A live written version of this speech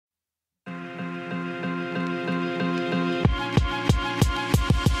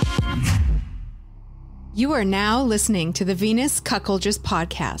You are now listening to the Venus Cuckoldress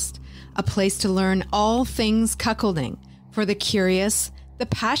podcast, a place to learn all things cuckolding for the curious, the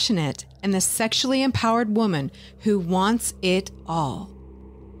passionate, and the sexually empowered woman who wants it all.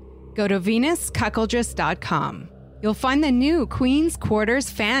 Go to venuscuckoldress.com. You'll find the new Queen's Quarters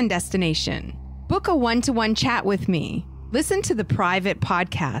fan destination. Book a one-to-one chat with me, listen to the private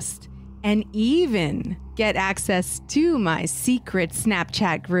podcast, and even get access to my secret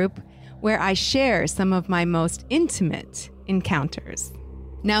Snapchat group where I share some of my most intimate encounters.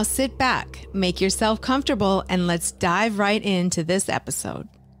 Now sit back, make yourself comfortable, and let's dive right into this episode.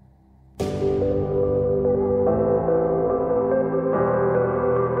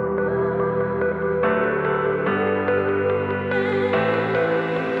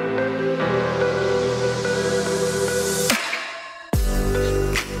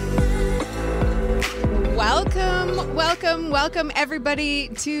 Welcome everybody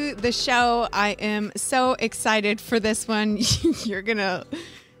to the show. I am so excited for this one. You're gonna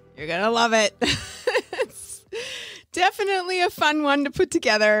love it. It's definitely a fun one to put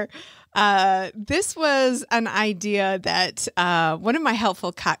together. This was an idea that one of my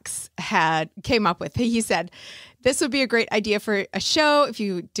helpful cucks came up with. He said, this would be a great idea for a show if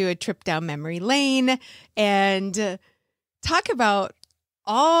you do a trip down memory lane and talk about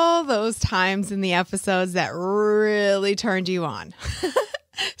all those times in the episodes that really turned you on.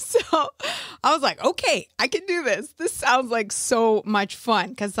 So I was like, okay, I can do this. This sounds like so much fun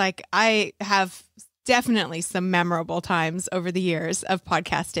because I have definitely some memorable times over the years of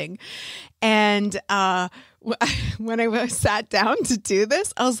podcasting. And when I sat down to do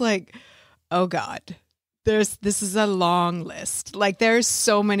this, I was like, oh God, this is a long list. There's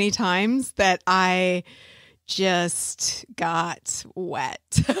so many times that I just got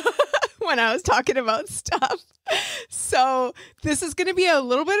wet when I was talking about stuff. So this is going to be a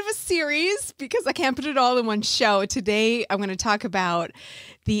little bit of a series because I can't put it all in one show. Today, I'm going to talk about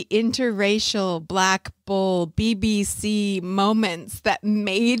the interracial Black Bull BBC moments that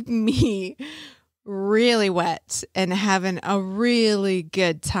made me really wet and having a really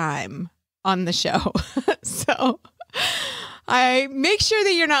good time on the show. So I make sure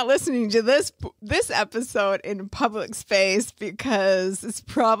that you're not listening to this episode in public space because it's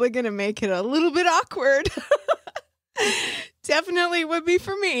probably going to make it a little bit awkward. Definitely would be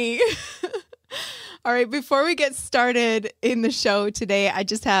for me. All right, before we get started in the show today, I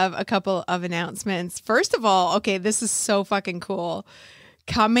just have a couple of announcements. First of all, okay, this is so fucking cool.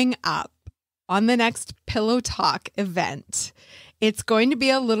 Coming up on the next Pillow Talk event, it's going to be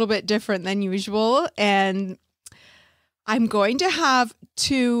a little bit different than usual, and I'm going to have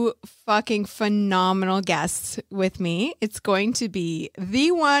two fucking phenomenal guests with me. It's going to be the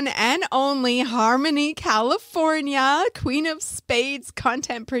one and only Harmony California, Queen of Spades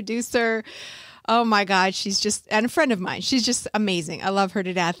content producer. Oh my God, and a friend of mine. She's just amazing. I love her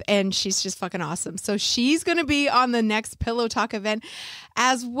to death, and she's just fucking awesome. So she's going to be on the next Pillow Talk event,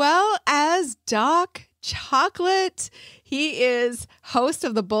 as well as Doc Chocolate. He is host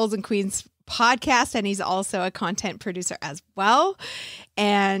of the Bulls and Queens podcast, and he's also a content producer as well,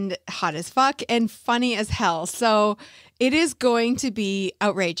 and hot as fuck and funny as hell. So it is going to be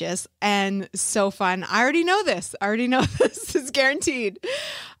outrageous and so fun. I already know this is guaranteed.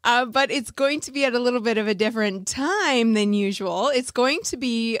 But it's going to be at a little bit of a different time than usual. It's going to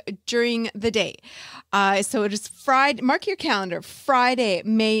be during the day. So it is Friday, mark your calendar, Friday,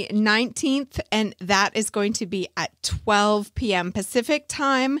 May 19th, and that is going to be at 12 p.m. Pacific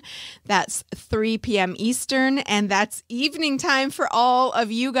time. That's 3 p.m. Eastern, and that's evening time for all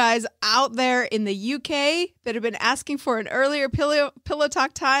of you guys out there in the UK that have been asking for an earlier pillow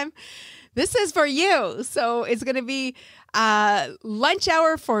talk time. This is for you. So it's going to be lunch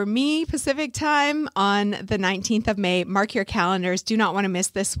hour for me, Pacific time, on the 19th of May. Mark your calendars. Do not want to miss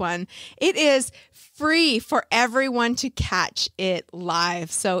this one. It is free for everyone to catch it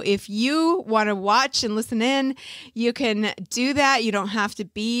live. So if you want to watch and listen in, you can do that. You don't have to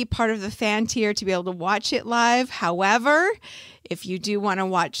be part of the fan tier to be able to watch it live. However, if you do want to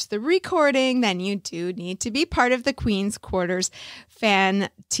watch the recording, then you do need to be part of the Queen's Quarters fan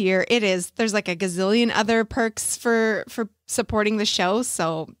tier. There's like a gazillion other perks for supporting the show.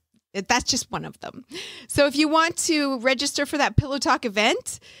 So that's just one of them. So if you want to register for that Pillow Talk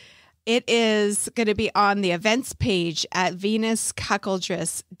event, it is going to be on the events page at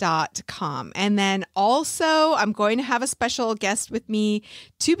venuscuckoldress.com. And then also, I'm going to have a special guest with me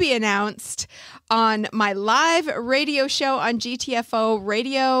to be announced on my live radio show on GTFO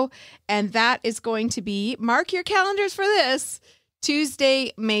Radio. And that is going to be, mark your calendars for this,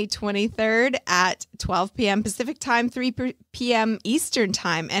 Tuesday, May 23rd at 12 p.m. Pacific time, 3 p.m. Eastern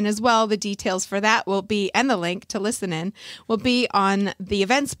time. And as well, the details for that will be, and the link to listen in, will be on the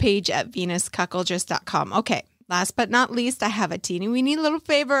events page at venuscuckoldress.com. Okay, last but not least, I have a teeny weeny little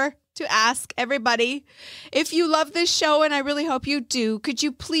favor to ask everybody. If you love this show, and I really hope you do, could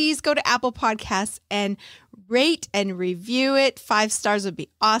you please go to Apple Podcasts and rate and review it? 5 stars would be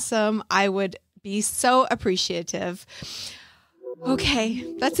awesome. I would be so appreciative. Okay,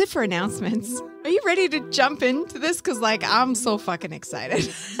 that's it for announcements. Are you ready to jump into this? Because, I'm so fucking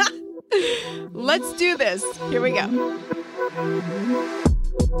excited. Let's do this. Here we go.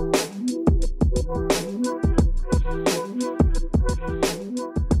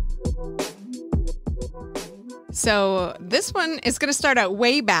 So this one is going to start out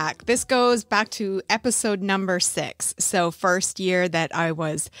way back. This goes back to episode number 6. So first year that I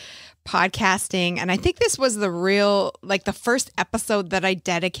was podcasting. And I think this was the first episode that I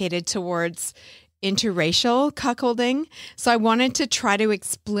dedicated towards interracial cuckolding. So I wanted to try to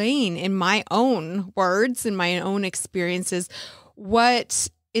explain in my own words, in my own experiences, what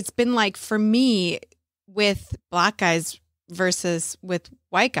it's been like for me with Black guys versus with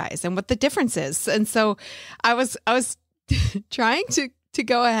white guys and what the difference is. And so I was trying to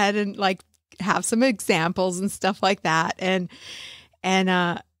go ahead and have some examples and stuff like that. And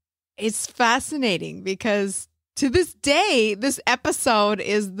it's fascinating because to this day, this episode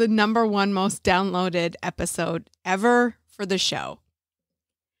is the number 1 most downloaded episode ever for the show.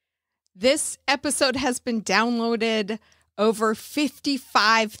 This episode has been downloaded over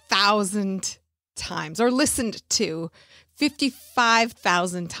 55,000 times, or listened to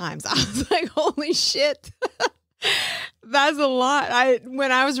 55,000 times. I was like, holy shit. That's a lot.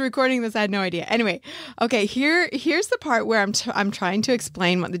 When I was recording this, I had no idea. Anyway, okay, here's the part where I'm trying to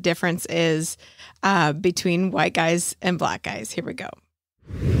explain what the difference is between white guys and Black guys. Here we go.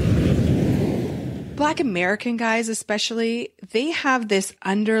 Black American guys especially, they have this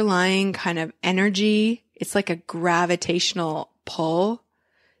underlying kind of energy. It's like a gravitational pull.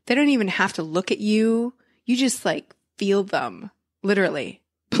 They don't even have to look at you. You just feel them, literally.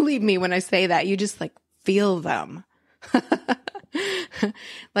 Believe me when I say that, you just feel them.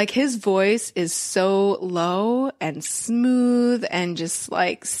 His voice is so low and smooth and just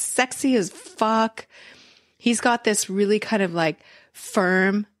sexy as fuck. He's got this really kind of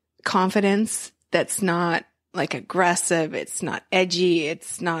firm confidence that's not aggressive. It's not edgy.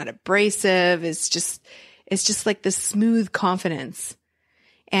 It's not abrasive. It's just this smooth confidence.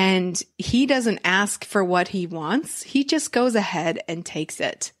 And he doesn't ask for what he wants. He just goes ahead and takes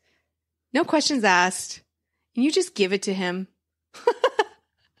it. No questions asked. And you just give it to him.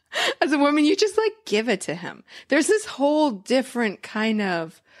 As a woman, you just give it to him. There's this whole different kind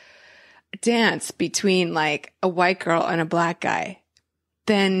of dance between a white girl and a Black guy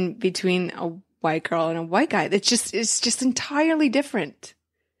than between a white girl and a white guy. It's just entirely different.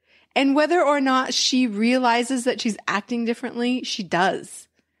 And whether or not she realizes that she's acting differently, she does.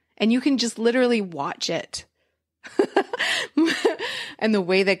 And you can just literally watch it. And the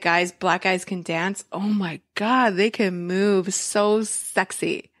way that Black guys can dance, oh my God, they can move so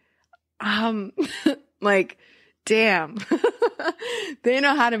sexy. Damn. They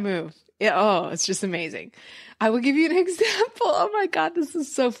know how to move. It's just amazing. I will give you an example. Oh my God, this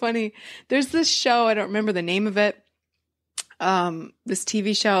is so funny. There's this show, I don't remember the name of it, this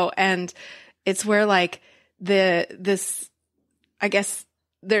TV show, and it's where I guess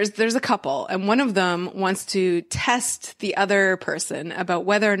there's a couple, and one of them wants to test the other person about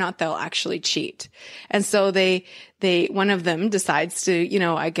whether or not they'll actually cheat. And so one of them decides to,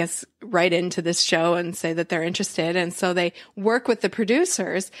 I guess, write into this show and say that they're interested. And so they work with the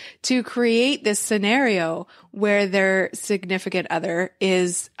producers to create this scenario where their significant other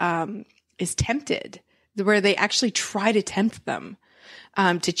is tempted, where they actually try to tempt them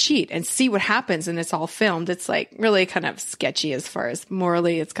to cheat and see what happens. And it's all filmed. It's really kind of sketchy as far as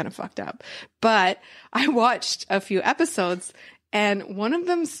morally, it's kind of fucked up. But I watched a few episodes and one of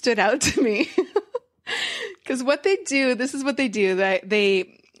them stood out to me because this is what they do. They'll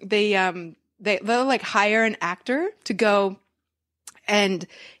hire an actor to go and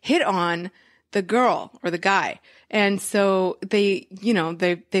hit on the girl or the guy. And so they've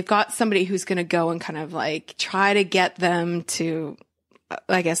got somebody who's going to go and kind of try to get them to,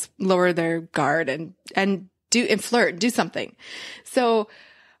 I guess, lower their guard and flirt, do something. So,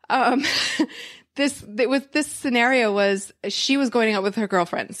 this scenario was she was going out with her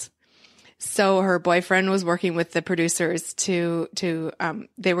girlfriends. So her boyfriend was working with the producers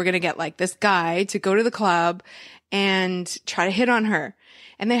they were going to get this guy to go to the club and try to hit on her.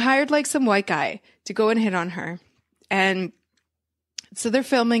 And they hired some white guy to go and hit on her. And So they're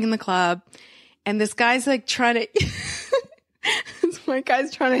filming in the club, and this guy's like trying to, this one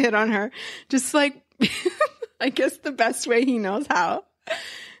guy's trying to hit on her, just like, I guess the best way he knows how.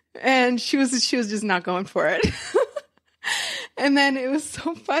 And she was just not going for it. And then it was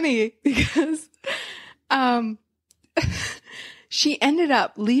so funny because, she ended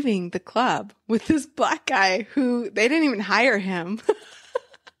up leaving the club with this black guy who they didn't even hire him.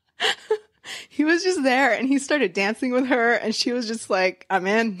 He was just there, and he started dancing with her, and she was just like, I'm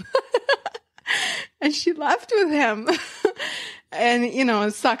in. And she left with him. And, you know,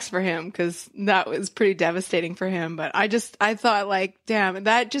 it sucks for him because that was pretty devastating for him. But I thought like, damn,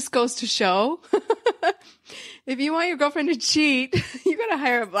 that just goes to show if you want your girlfriend to cheat, you got to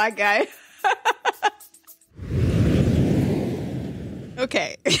hire a black guy.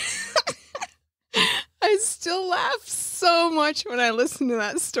 Okay. I still laugh so much when I listen to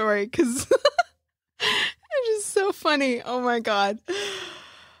that story because it's just so funny. Oh my God.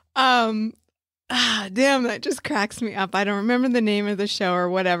 Damn, that just cracks me up. I don't remember the name of the show or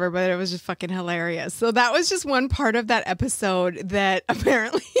whatever, but it was just fucking hilarious. So that was just one part of that episode that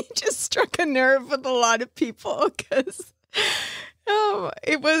apparently just struck a nerve with a lot of people because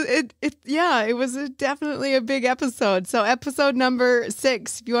it was definitely a big episode. So episode number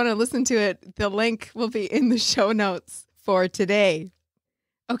 6, if you want to listen to it, the link will be in the show notes for today.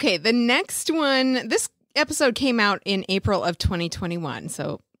 Okay, the next one, this episode came out in April of 2021,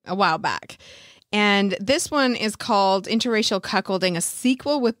 so a while back. And this one is called Interracial Cuckolding, a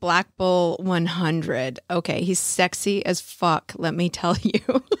sequel with Black Bull 100. Okay, he's sexy as fuck, let me tell you.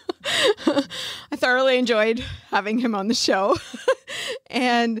 I thoroughly enjoyed having him on the show.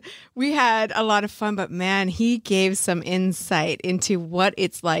 And we had a lot of fun, but man, he gave some insight into what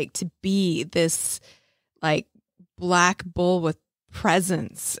it's like to be this like black bull with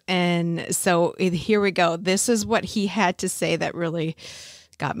presence. And so here we go. This is what he had to say that really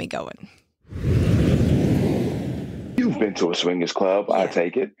got me going. You've been to a swingers club, yeah. I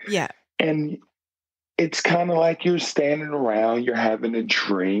take it. Yeah. And it's kind of like you're standing around, you're having a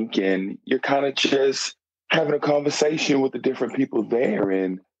drink, and you're kind of just having a conversation with the different people there.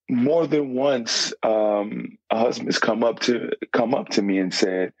 And more than once, a husband's come up to me and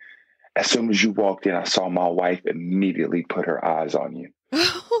said, as soon as you walked in, I saw my wife immediately put her eyes on you.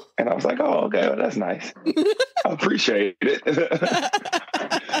 And I was like, oh, okay, well, that's nice. I appreciate it.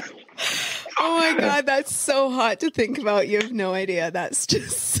 Oh my God, that's so hot to think about. You have no idea. That's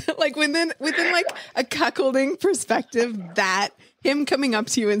just like within like a cuckolding perspective, that him coming up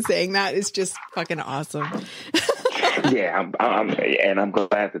to you and saying that is just fucking awesome. Yeah, I'm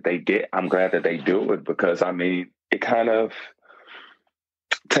glad that they did. I'm glad that they do it because I mean, it kind of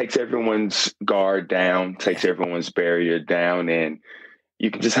takes everyone's guard down, takes everyone's barrier down, and you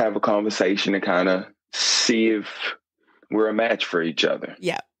can just have a conversation and kind of see if we're a match for each other.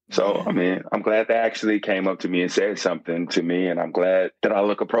 Yeah. So, I mean, I'm glad they actually came up to me and said something to me, and I'm glad that I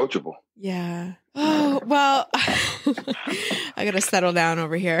look approachable. Yeah. Oh, well, I got to settle down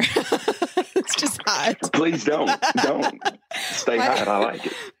over here. It's just hot. Please don't. Stay hot. I like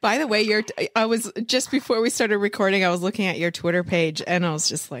it. By the way, I was just before we started recording, I was looking at your Twitter page and I was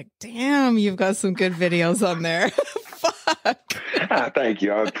just like, damn, you've got some good videos on there. Fuck. Thank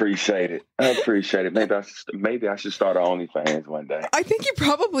you. I appreciate it. Maybe I should start an OnlyFans one day. I think you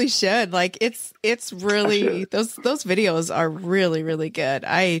probably should. Like it's really those videos are really, really good.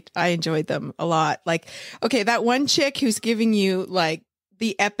 I enjoyed them a lot. Like, okay, that one chick who's giving you like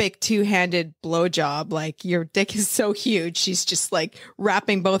the epic 2-handed blowjob, like your dick is so huge, she's just like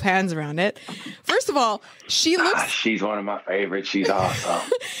wrapping both hands around it. First of all, she's one of my favorites. She's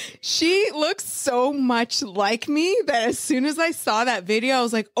awesome. She looks so much like me that as soon as I saw that video, I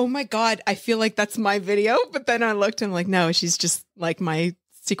was like, oh my God, I feel like that's my video. But then I looked and I'm like, no, she's just like my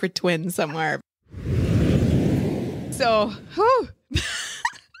secret twin somewhere. So,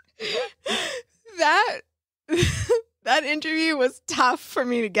 that interview was tough for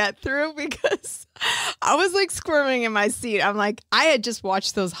me to get through because I was like squirming in my seat. I'm like, I had just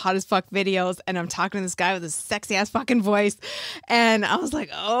watched those hot as fuck videos and I'm talking to this guy with this sexy ass fucking voice. And I was like,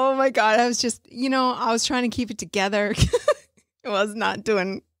 oh my God, I was just, I was trying to keep it together. It was not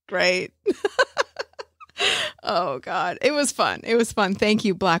doing great. Oh God, it was fun. Thank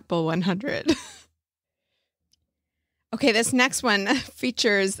you, Black Bull 100. Okay, this next one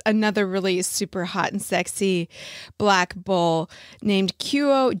features another really super hot and sexy black bull named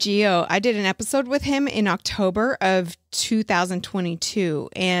Kuo Gio. I did an episode with him in October of 2022,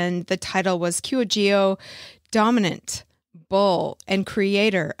 and the title was Kuo Gio, Dominant Bull and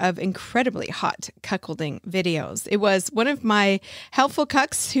Creator of Incredibly Hot Cuckolding Videos. It was one of my helpful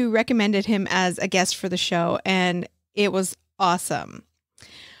cucks who recommended him as a guest for the show, and it was awesome.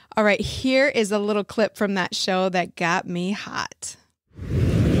 All right, here is a little clip from that show that got me hot.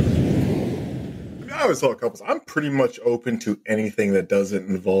 I always tell couples, I'm pretty much open to anything that doesn't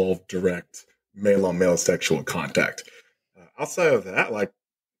involve direct male-on-male sexual contact. Outside of that, like,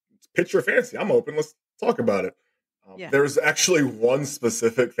 picture fantasy, I'm open. Let's talk about it. There's actually one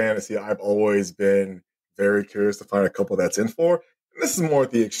specific fantasy I've always been very curious to find a couple that's in for. And this is more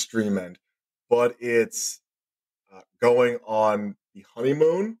at the extreme end, but it's going on the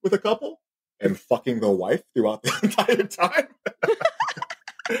honeymoon with a couple and fucking the wife throughout the entire time.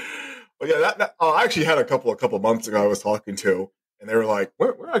 But yeah, I actually had a couple months ago I was talking to, and they were like,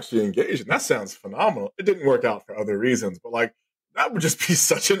 we're actually engaged, and that sounds phenomenal. It didn't work out for other reasons, but like, that would just be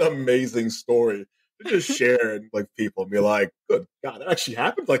such an amazing story to just share and like people and be like, good God, that actually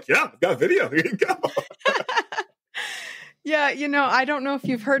happened? Like, yeah, I've got video. Here you go. Yeah, I don't know if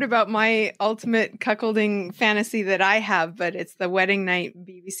you've heard about my ultimate cuckolding fantasy that I have, but it's the wedding night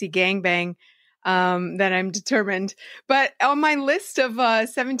BBC gangbang that I'm determined. But on my list of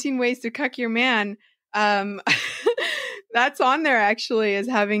 17 ways to cuck your man, that's on there actually, is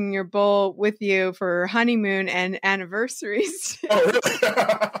having your bull with you for honeymoon and anniversaries. Oh, really?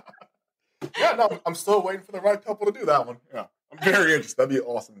 Yeah, no, I'm still waiting for the right couple to do that one. Yeah, I'm very interested. That'd be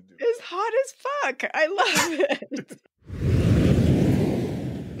awesome to do. It's hot as fuck. I love it.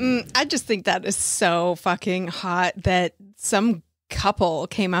 I just think that is so fucking hot that some couple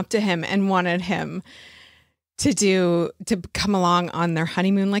came up to him and wanted him to come along on their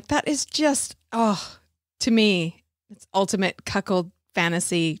honeymoon. Like, that is just, to me, it's ultimate cuckold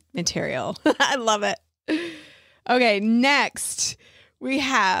fantasy material. I love it. Okay, next we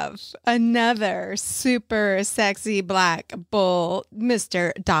have another super sexy black bull,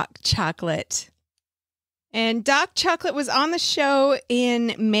 Mr. Doc Chocolate. And Doc Chocolate was on the show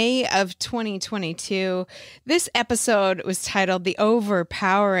in May of 2022. This episode was titled The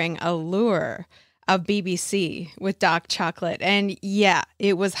Overpowering Allure of BBC with Doc Chocolate. And yeah,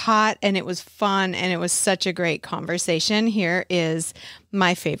 it was hot and it was fun and it was such a great conversation. Here is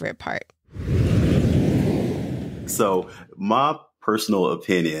my favorite part. So my personal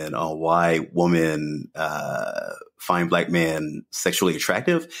opinion on why women find black men sexually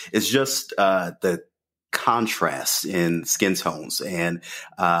attractive is just the contrast in skin tones and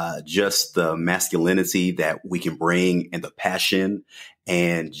just the masculinity that we can bring and the passion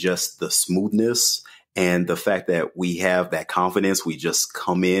and just the smoothness and the fact that we have that confidence. We just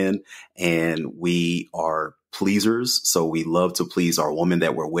come in and we are pleasers. So we love to please our woman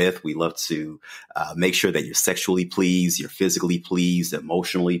that we're with. We love to make sure that you're sexually pleased, you're physically pleased,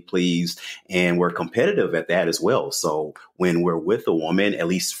 emotionally pleased, and we're competitive at that as well. So when we're with a woman, at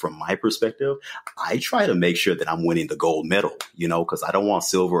least from my perspective, I try to make sure that I'm winning the gold medal, because I don't want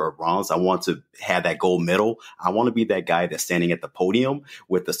silver or bronze. I want to have that gold medal. I want to be that guy that's standing at the podium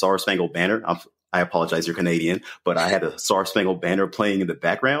with the Star Spangled Banner. I apologize, you're Canadian, but I had a Star Spangled Banner playing in the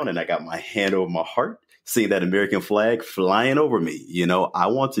background and I got my hand over my heart, seeing that American flag flying over me. I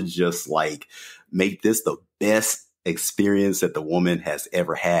want to just like make this the best experience that the woman has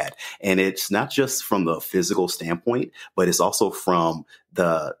ever had. And it's not just from the physical standpoint, but it's also from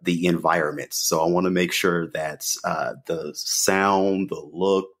the environment. So I want to make sure that the sound, the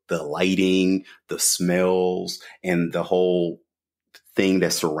look, the lighting, the smells, and the whole thing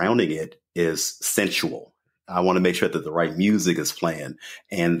that's surrounding it is sensual. I want to make sure that the right music is playing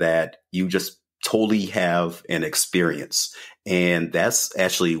and that you just totally have an experience. And that's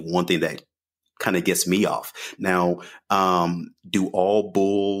actually one thing that kind of gets me off. Now, do all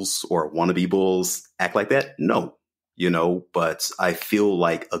bulls or wannabe bulls act like that? No, but I feel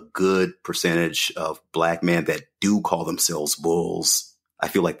like a good percentage of black men that do call themselves bulls, I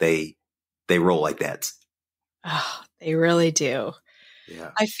feel like they roll like that. Oh, they really do.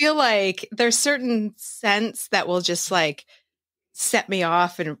 Yeah. I feel like there's certain scents that will just like set me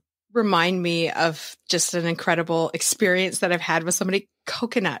off and remind me of just an incredible experience that I've had with somebody.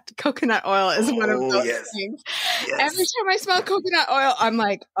 Coconut oil is one of those things. Yes. Every time I smell coconut oil, I'm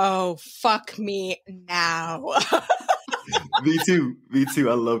like, oh, fuck me now. Me too.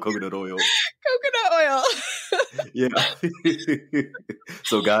 I love coconut oil. Coconut oil. Yeah.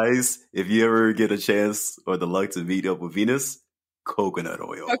 So guys, if you ever get a chance or the luck to meet up with Venus, coconut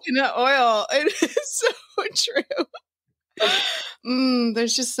oil. Coconut oil. It is so true.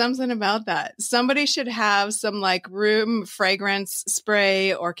 There's just something about that. Somebody should have some like room fragrance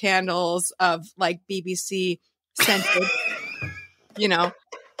spray or candles of like BBC scented, coconut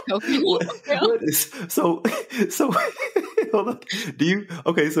oil. What is, so hold on. Do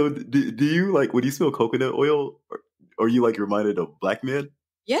you like when you smell coconut oil, or you like reminded of black men?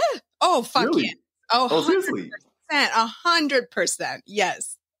 Yeah. Oh, fuck really? yeah. Oh, seriously? 100%.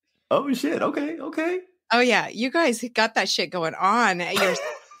 Yes. Oh shit. Okay. Okay. Oh yeah, you guys got that shit going on. You're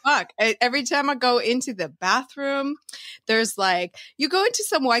fuck. Every time I go into the bathroom, there's like you go into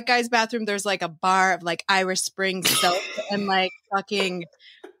some white guy's bathroom. There's like a bar of like Irish Spring soap and like fucking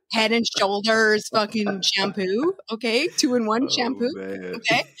Head and Shoulders fucking shampoo. Okay, 2-in-1 shampoo. Man.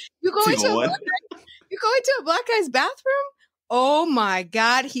 Okay, you go into a black guy's bathroom. Oh my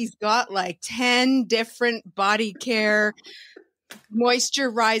god, he's got like 10 different body care,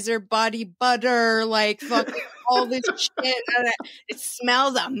 moisturizer, body butter, like fucking all this shit. And it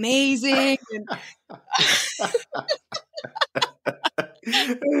smells amazing.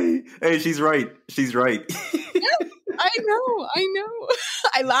 Hey, she's right. She's right. I know.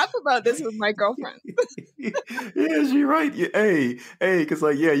 I laugh about this with my girlfriend. Yeah, she's right. Hey, because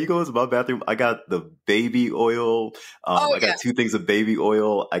like, yeah, you go into my bathroom. I got the baby oil. I got 2 things of baby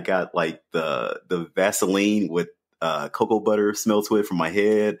oil. I got like the Vaseline with cocoa butter smell to it from my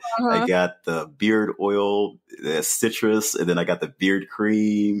head. I got the beard oil, the citrus, and then I got the beard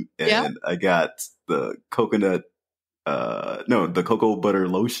cream, and I got the coconut. The cocoa butter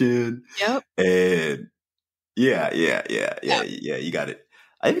lotion. Yep. And yeah. You got it.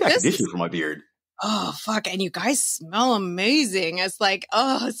 I even got conditioner for my beard. Oh fuck! And you guys smell amazing. It's like,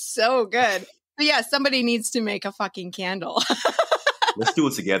 oh, it's so good. But yeah, somebody needs to make a fucking candle. Let's do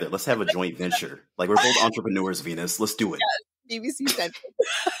it together. Let's have a joint venture. Like we're both entrepreneurs, Venus. Let's do it. Yes, BBC Central.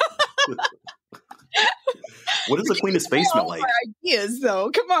 What does the Queen of Space smell like? Ideas,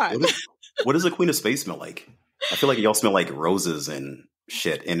 though. Come on. What does the Queen of Space smell like? I feel like y'all smell like roses and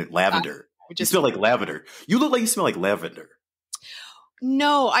shit and lavender. You smell like lavender. You look like you smell like lavender.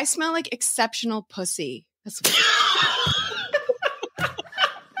 No, I smell like exceptional pussy. That's what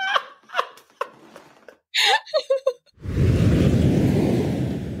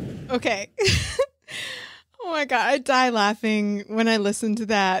Okay. Oh my God. I die laughing when I listen to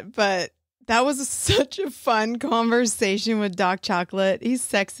that. But that was such a fun conversation with Doc Chocolate. He's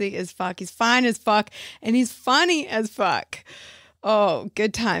sexy as fuck. He's fine as fuck. And he's funny as fuck. Oh,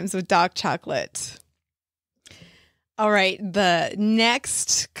 good times with Doc Chocolate. All right. The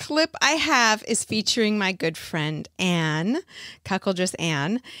next clip I have is featuring my good friend, Anne, Cuckoldress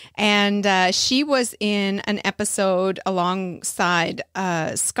Anne. And she was in an episode alongside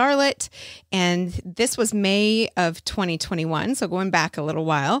Scarlett. And this was May of 2021. So going back a little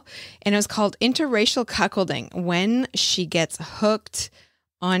while. And it was called Interracial Cuckolding, When She Gets Hooked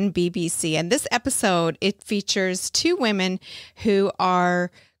on BBC. And this episode, it features 2 women who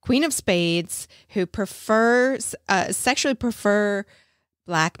are Queen of Spades, who sexually prefer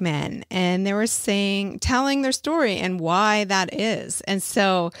Black men. And they were telling their story and why that is. And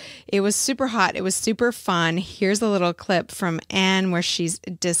so it was super hot. It was super fun. Here's a little clip from Anne where she's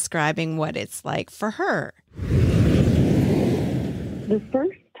describing what it's like for her. The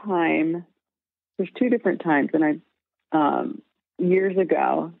first time, there's 2 different times. And years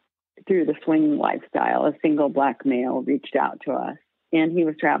ago, through the swinging lifestyle, a single Black male reached out to us. And he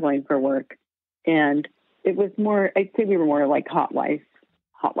was traveling for work. And it was more, I'd say we were more like hot wife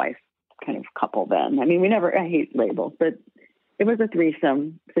kind of couple then. I mean, I hate labels, but it was a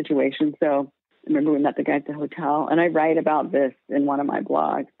threesome situation. So I remember we met the guy at the hotel, and I write about this in one of my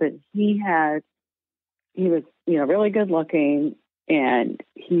blogs, but he was, really good looking, and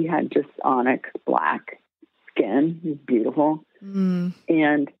he had just onyx black skin. He was beautiful. Mm.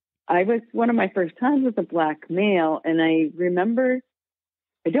 And one of my first times with a Black male, and I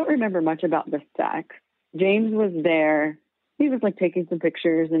don't remember much about the sex. James was there. He was like taking some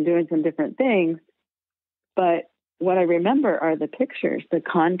pictures and doing some different things. But what I remember are the pictures, the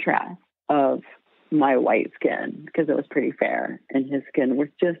contrast of my white skin, because it was pretty fair, and his skin was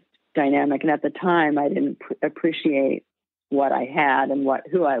just dynamic. And at the time, I didn't appreciate what I had and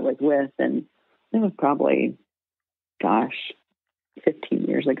who I was with. And it was probably, 15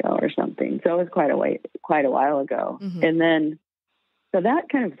 years ago or something. So it was quite a while ago. Mm-hmm. And then, so that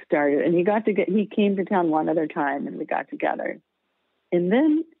kind of started, and he came to town one other time, and we got together. And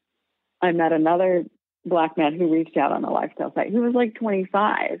then I met another Black man who reached out on a lifestyle site, who was like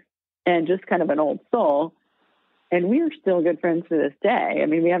 25 and just kind of an old soul. And we are still good friends to this day. I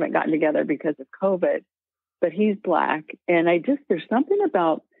mean, we haven't gotten together because of COVID, but he's Black. And there's something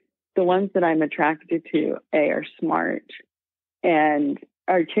about the ones that I'm attracted to, are smart and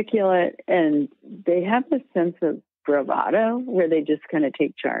articulate, and they have this sense of bravado where they just kind of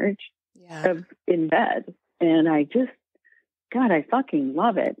take charge in bed. And I fucking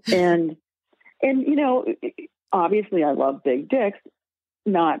love it. And obviously I love big dicks.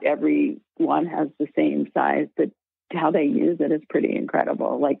 Not everyone has the same size, but how they use it is pretty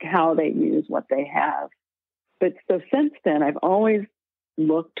incredible. Like how they use what they have But so since then, I've always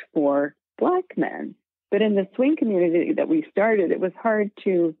looked for Black men. But in the swing community that we started, it was hard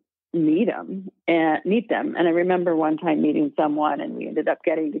to meet them. And I remember one time meeting someone, and we ended up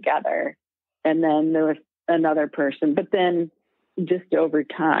getting together. And then there was another person. But then just over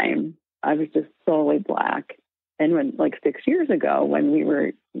time, I was just solely Black. And when, like 6 years ago, when we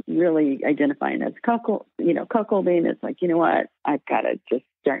were really identifying as cuckolding, it's like, you know what? I've got to just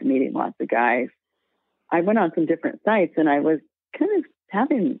start meeting lots of guys. I went on some different sites, and I was kind of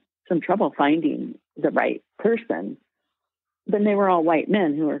having some trouble finding the right person. Then they were all white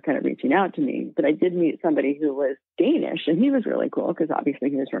men who were kind of reaching out to me. But I did meet somebody who was Danish, and he was really cool because obviously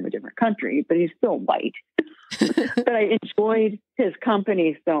he was from a different country, but he's still white. But I enjoyed his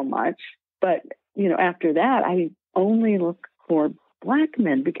company so much. But, you know, after that, I only look for Black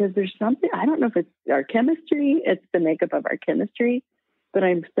men because there's something, I don't know if it's our chemistry, it's the makeup of our chemistry, but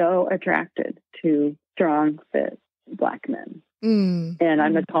I'm so attracted to strong, fit Black men. And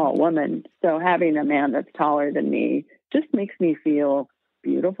I'm a tall woman. So having a man that's taller than me just makes me feel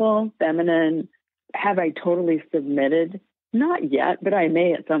beautiful, feminine. Have I totally submitted? Not yet, but I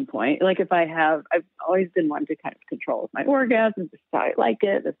may at some point. Like I've always been one to kind of control my orgasms. This is how I like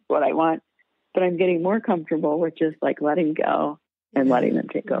it. This is what I want. But I'm getting more comfortable with just like letting go and letting them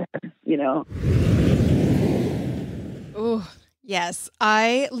take over, you know? Oh, yes.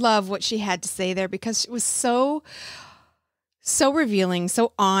 I love what she had to say there because it was so revealing,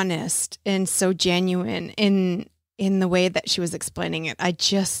 so honest, and so genuine in the way that she was explaining it. I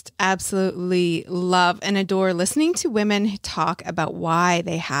just absolutely love and adore listening to women talk about why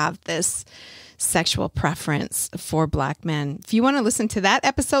they have this sexual preference for Black men. If you want to listen to that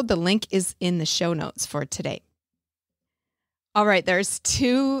episode, the link is in the show notes for today. All right, there's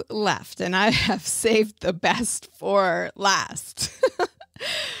 2 left, and I have saved the best for last.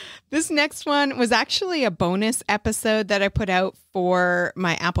 This next one was actually a bonus episode that I put out for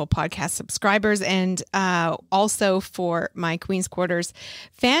my Apple Podcast subscribers and also for my Queen's Quarters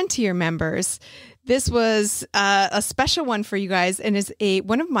fan tier members. This was a special one for you guys and is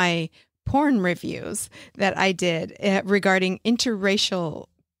one of my porn reviews that I did regarding interracial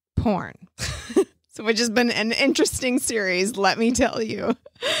porn. So which has been an interesting series, let me tell you.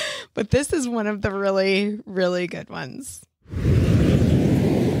 But this is one of the really, really good ones.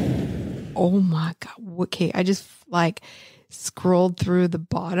 Oh my God. Okay. I just scrolled through the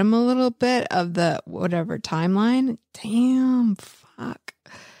bottom a little bit of the whatever timeline. Damn. Fuck.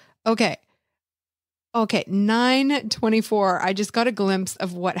 Okay. 9:24. I just got a glimpse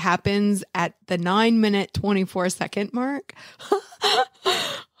of what happens at the 9-minute 24-second mark.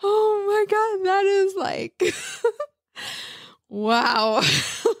 Oh my God. That is wow.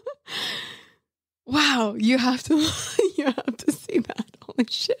 Wow. You have to see that. Holy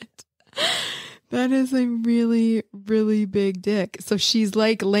shit. That is a really, really big dick. So she's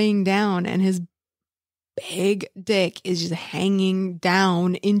laying down and his big dick is just hanging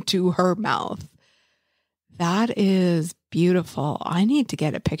down into her mouth. That is beautiful. I need to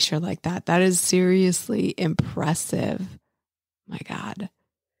get a picture like that. That is seriously impressive. My God.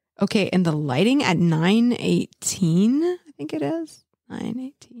 Okay. And the lighting at 9:18, I think it is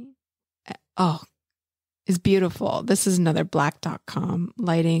 9:18. Oh, is beautiful. This is another black.com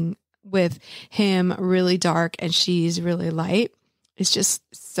lighting with him really dark and she's really light. It's just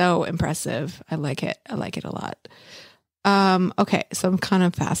so impressive. I like it. I like it a lot. Okay. So I'm kind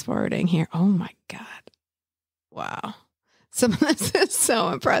of fast forwarding here. Oh my God. Wow. Some of this is so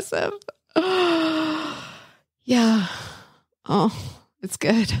impressive. Yeah. Oh, it's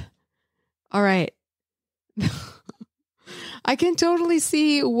good. All right. I can totally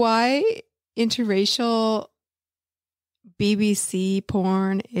see why interracial BBC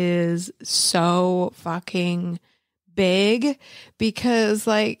porn is so fucking big, because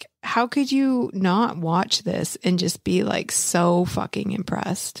how could you not watch this and just be so fucking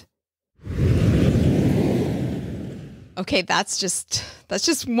impressed? Okay, that's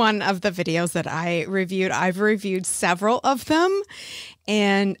just one of the videos that I reviewed. I've reviewed several of them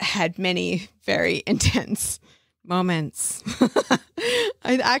and had many very intense moments.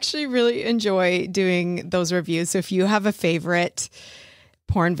 I actually really enjoy doing those reviews. So if you have a favorite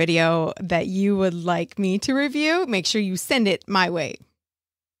porn video that you would like me to review, make sure you send it my way.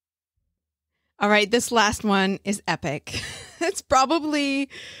 All right, this last one is epic. It's probably,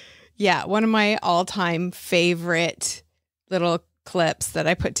 one of my all-time favorite little clips that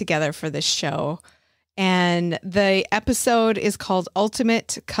I put together for this show. And the episode is called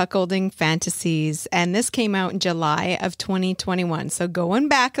Ultimate Cuckolding Fantasies. And this came out in July of 2021. So going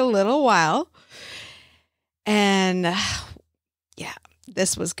back a little while. And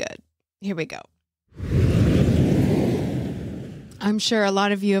this was good. Here we go. I'm sure a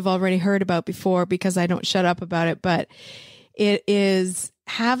lot of you have already heard about before because I don't shut up about it, but it is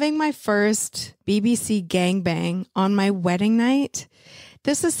having my first BBC gangbang on my wedding night.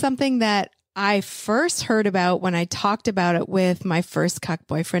 This is something that I first heard about when I talked about it with my first cuck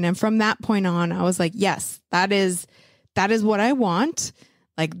boyfriend. And from that point on, I was like, yes, that is what I want.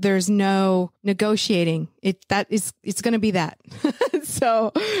 Like, there's no negotiating. It's going to be that.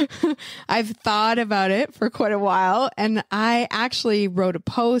 So I've thought about it for quite a while, and I actually wrote a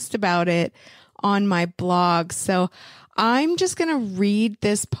post about it on my blog. So I'm just going to read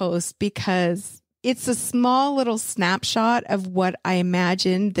this post because it's a small little snapshot of what I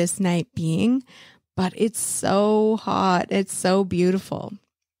imagined this night being, but it's so hot. It's so beautiful.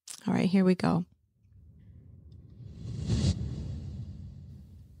 All right, here we go.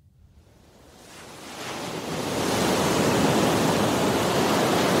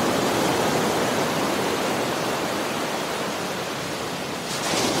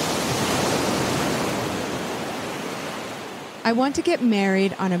 I want to get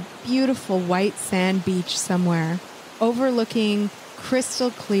married on a beautiful white sand beach somewhere, overlooking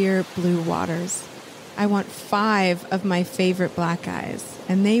crystal clear blue waters. I want 5 of my favorite black guys,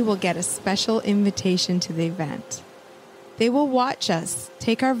 and they will get a special invitation to the event. They will watch us,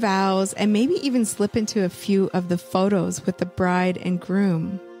 take our vows, and maybe even slip into a few of the photos with the bride and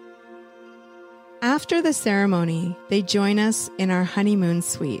groom. After the ceremony, they join us in our honeymoon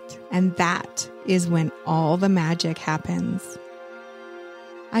suite, and that is when all the magic happens.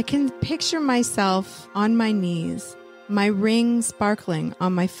 I can picture myself on my knees, my ring sparkling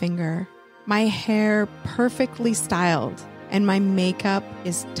on my finger, my hair perfectly styled, and my makeup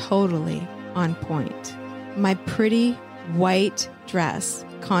is totally on point. My pretty white dress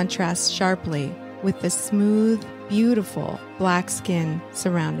contrasts sharply with the smooth, beautiful black skin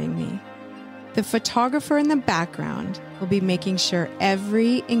surrounding me. The photographer in the background will be making sure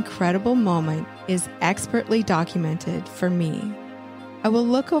every incredible moment is expertly documented for me. I will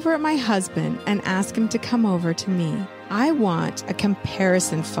look over at my husband and ask him to come over to me. I want a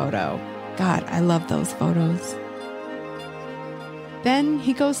comparison photo. God, I love those photos. Then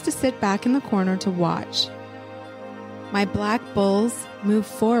he goes to sit back in the corner to watch. My black bulls move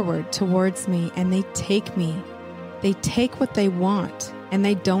forward towards me and they take me. They take what they want and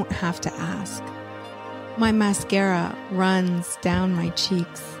they don't have to ask. My mascara runs down my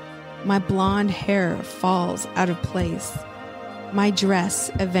cheeks. My blonde hair falls out of place. My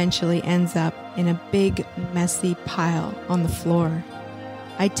dress eventually ends up in a big, messy pile on the floor.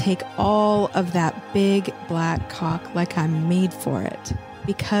 I take all of that big black cock like I'm made for it,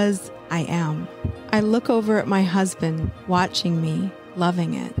 because I am. I look over at my husband, watching me,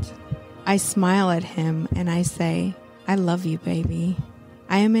 loving it. I smile at him and I say, I love you, baby.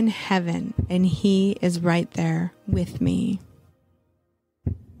 I am in heaven and he is right there with me.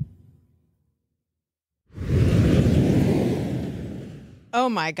 Oh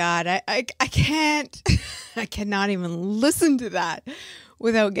my God, I can't, I cannot even listen to that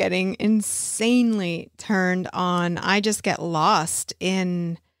without getting insanely turned on. I just get lost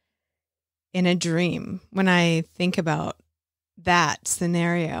in a dream when I think about that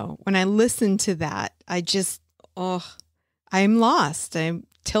scenario. When I listen to that, I'm lost. I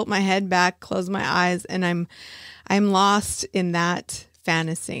tilt my head back, close my eyes, and I'm lost in that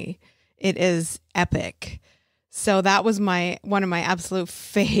fantasy. It is epic. So that was one of my absolute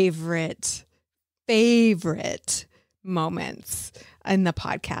favorite moments in the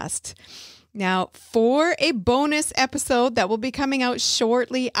podcast. Now, for a bonus episode that will be coming out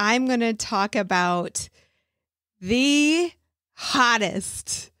shortly, I'm going to talk about the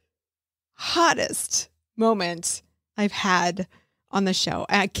hottest moment I've had on the show.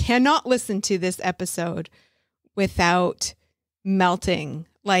 I cannot listen to this episode without melting.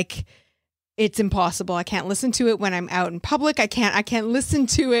 Like, it's impossible. I can't listen to it when I'm out in public. I can't listen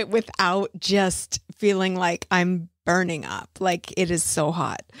to it without just feeling like I'm burning up. Like, it is so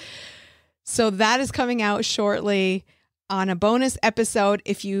hot. So that is coming out shortly on a bonus episode.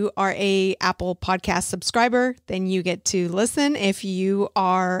 If you are a Apple Podcast subscriber, then you get to listen. If you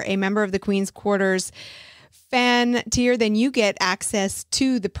are a member of the Queen's Quarters fan tier, then you get access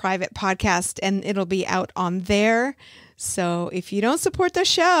to the private podcast and it'll be out on there. So if you don't support the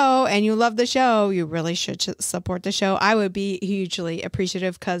show and you love the show, you really should support the show. I would be hugely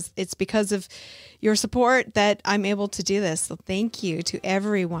appreciative because it's because of your support that I'm able to do this. So thank you to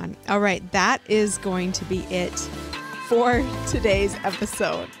everyone. All right, that is going to be it for today's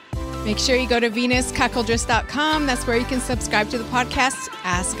episode. Make sure you go to venuscuckoldress.com. That's where you can subscribe to the podcast,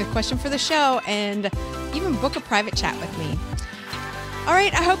 ask a question for the show, and even book a private chat with me. All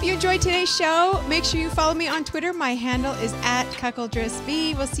right, I hope you enjoyed today's show. Make sure you follow me on Twitter. My handle is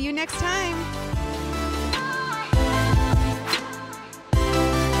 @CuckoldressV. We'll see you next time.